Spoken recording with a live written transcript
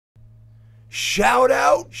Shout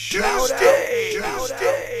out Tuesday.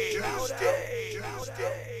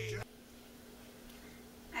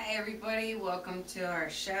 Hi everybody, welcome to our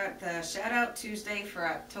shout out Tuesday for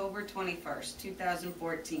October 21st,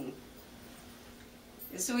 2014.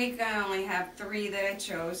 This week I only have 3 that I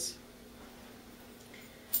chose.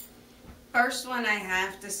 First one I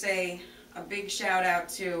have to say a big shout out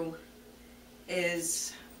to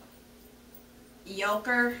is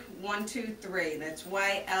Yellker123. That's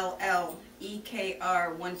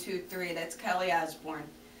YLLEKR123. That's Kelly Osborne.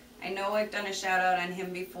 I know I've done a shout out on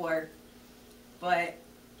him before, but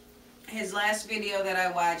his last video that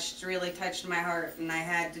I watched really touched my heart, and I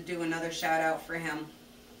had to do another shout out for him.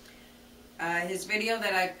 His video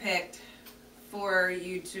that I picked for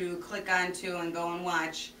you to click onto and go and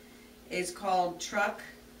watch is called Truck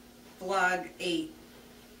Vlog 8.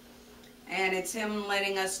 And it's him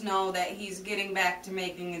letting us know that he's getting back to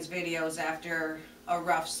making his videos after a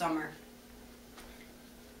rough summer.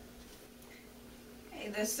 Okay,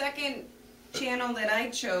 the second channel that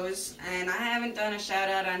I chose, and I haven't done a shout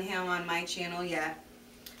out on him on my channel yet,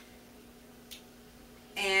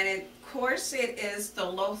 and of course it is the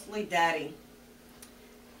Loathly Daddy.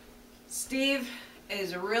 Steve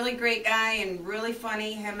is a really great guy and really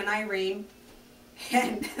funny, him and Irene.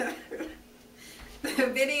 And the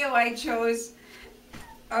video I chose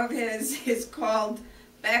of his is called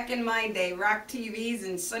Back in My Day, Rock TVs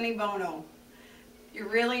and Sonny Bono. You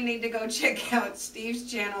really need to go check out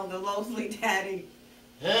Steve's channel, The Loathly Daddy.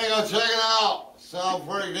 Hey, go check it out. Sounds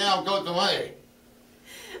pretty damn good to me.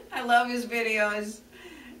 I love his videos,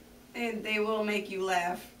 and they will make you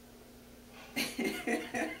laugh. Can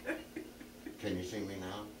you see me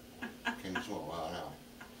now? Can you smell well now?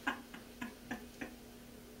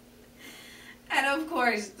 And of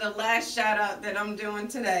course, the last shout out that I'm doing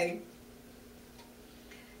today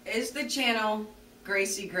is the channel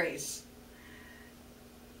Gracie Grace.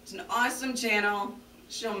 It's an awesome channel.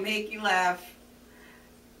 She'll make you laugh.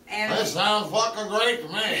 And that sounds fucking great to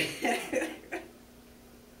me.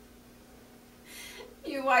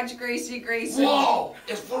 You watch Gracie Grace. Whoa!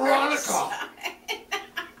 It's Veronica!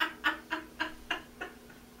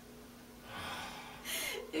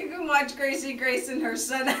 You can watch Gracie Grace and her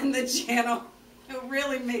son on the channel. It'll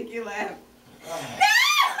really make you laugh.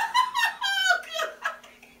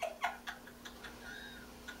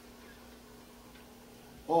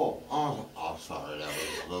 Oh, I'm sorry, that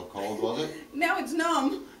was a little cold, was it? Now it's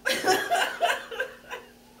numb. Well,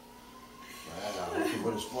 we can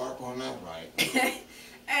put a spark on that, right?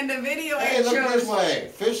 And the video hey, I look chose. This way.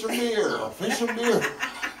 Fish and beer. Fish and beer.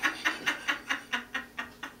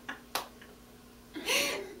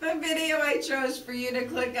 The video I chose for you to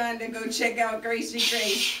click on to go check out Gracie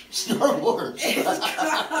Grace. Star Wars.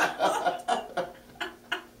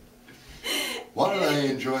 Why did I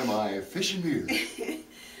enjoy my fish and beer?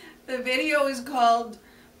 The video is called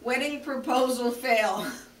Wedding Proposal Fail.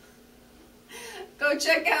 Go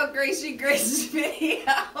check out Gracie Grace's video.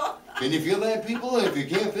 Can you feel that, people? If you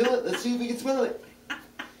can't feel it, let's see if we can smell it.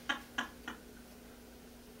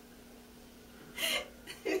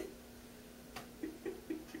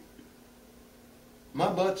 My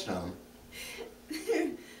butt's numb.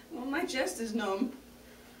 Well, my chest is numb.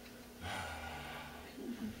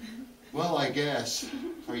 Well, I guess.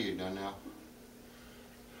 Are you done now?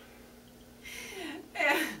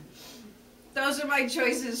 Yeah. Those are my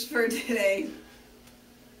choices for today.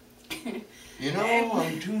 You know,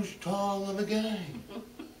 I'm too tall of a guy.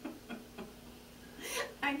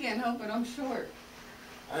 I can't help it, I'm short.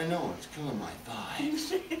 I know, it's killing my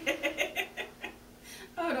thighs.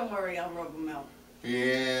 Oh, don't worry, I'll rub them out.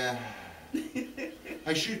 Yeah.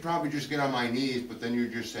 I should probably just get on my knees, but then you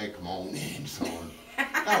just say, come on in, son.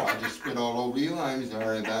 Oh, I just spit all over you. I'm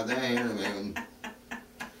sorry about that, man.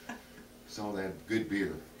 It's all that good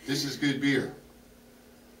beer. This is good beer.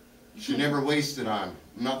 Should never waste it on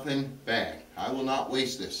nothing bad. I will not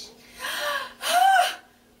waste this.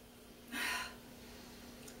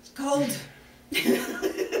 It's cold.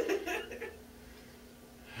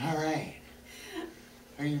 All right.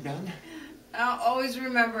 Are you done? I'll always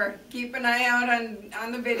remember, keep an eye out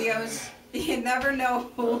on the videos. You never know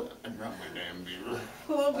who I dropped my damn beer.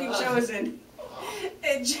 will be chosen.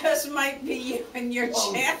 It just might be you and your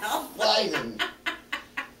channel. Flying.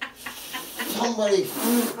 Somebody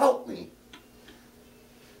help me.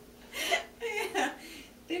 Yeah,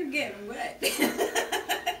 they're getting wet.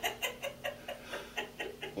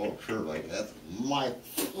 Oh, sure, like that's my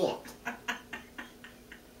foot.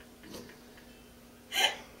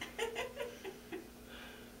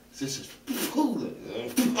 This is full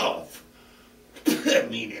of I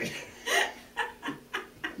mean it.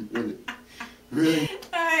 Really?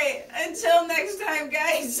 Alright, until time,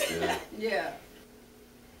 guys. Yeah. Yeah.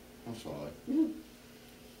 I'm sorry.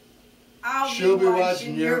 I'll She'll be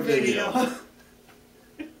watching your video.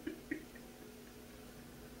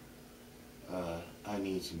 I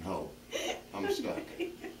need some help. I'm stuck.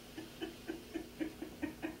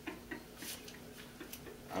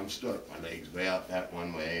 I'm stuck. My leg's way out that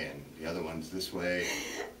one way, and the other one's this way.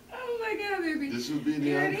 Oh my God, baby. This would be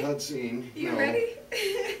the uncut scene. You No. ready?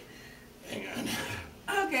 Hang on.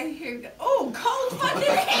 Okay, here we go. Oh, cold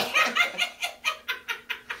fucking.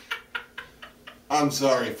 I'm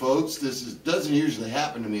sorry, folks. This doesn't usually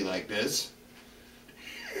happen to me like this.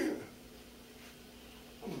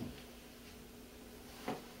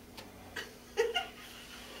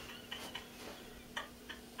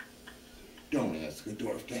 Don't ask a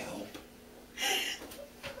dwarf to help.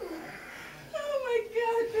 Oh my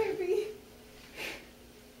God, baby.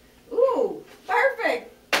 Ooh,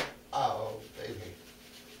 perfect. Oh, baby.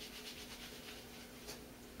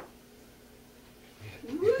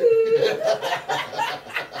 Woo.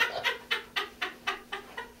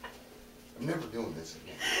 I'm never doing this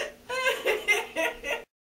again.